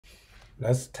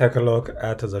Let's take a look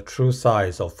at the true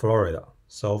size of Florida.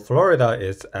 So Florida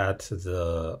is at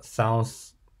the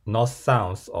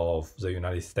north-south of the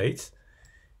United States.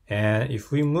 And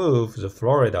if we move the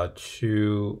Florida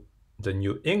to the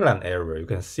New England area, you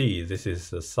can see this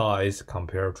is the size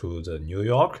compared to the New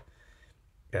York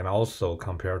and also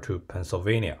compared to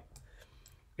Pennsylvania.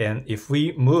 And if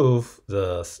we move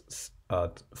the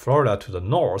Florida to the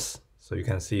north, so you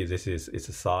can see this is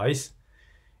its size.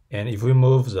 And if we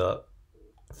move the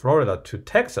Florida to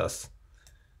Texas,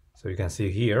 so you can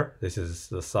see here, this is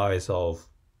the size of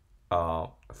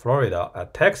Florida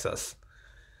at Texas.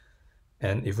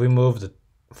 And if we move the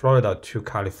Florida to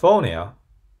California,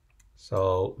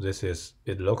 so this is,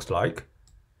 it looks like,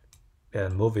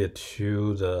 and move it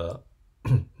to the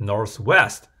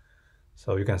northwest.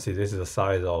 So you can see this is the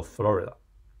size of Florida.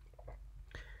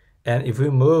 And if we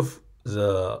move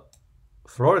the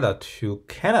Florida to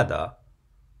Canada,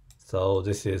 so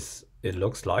this is, it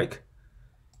looks like.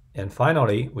 And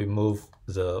finally, we move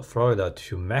the Florida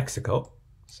to Mexico.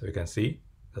 So you can see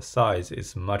the size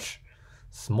is much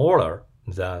smaller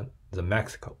than the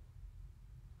Mexico.